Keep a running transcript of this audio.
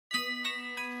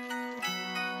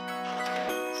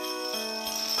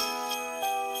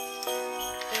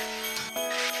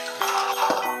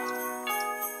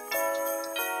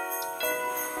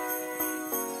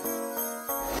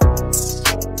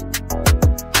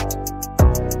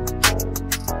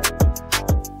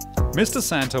Mr.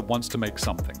 Santa wants to make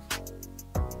something.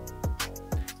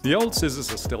 The old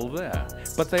scissors are still there,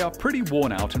 but they are pretty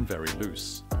worn out and very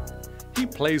loose. He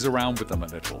plays around with them a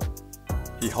little.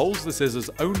 He holds the scissors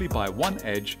only by one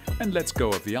edge and lets go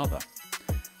of the other.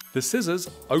 The scissors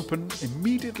open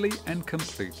immediately and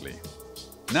completely.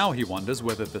 Now he wonders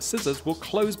whether the scissors will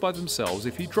close by themselves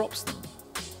if he drops them.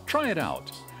 Try it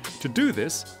out. To do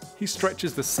this, he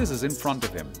stretches the scissors in front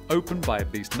of him, open by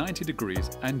at least 90 degrees,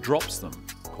 and drops them.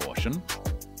 Caution.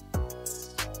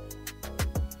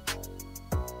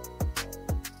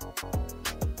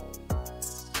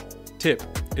 Tip: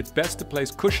 it's best to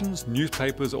place cushions,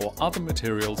 newspapers or other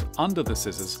materials under the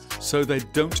scissors so they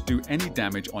don't do any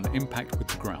damage on impact with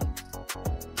the ground.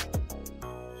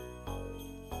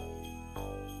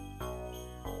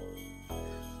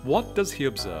 What does he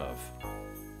observe?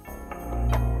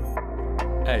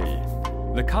 A.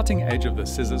 The cutting edge of the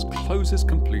scissors closes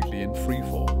completely in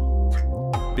freefall.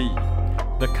 B.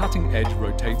 The cutting edge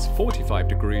rotates 45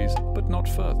 degrees but not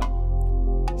further.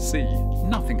 C.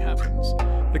 Nothing happens.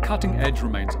 The cutting edge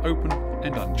remains open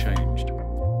and unchanged.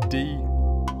 D.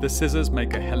 The scissors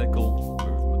make a helical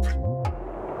movement.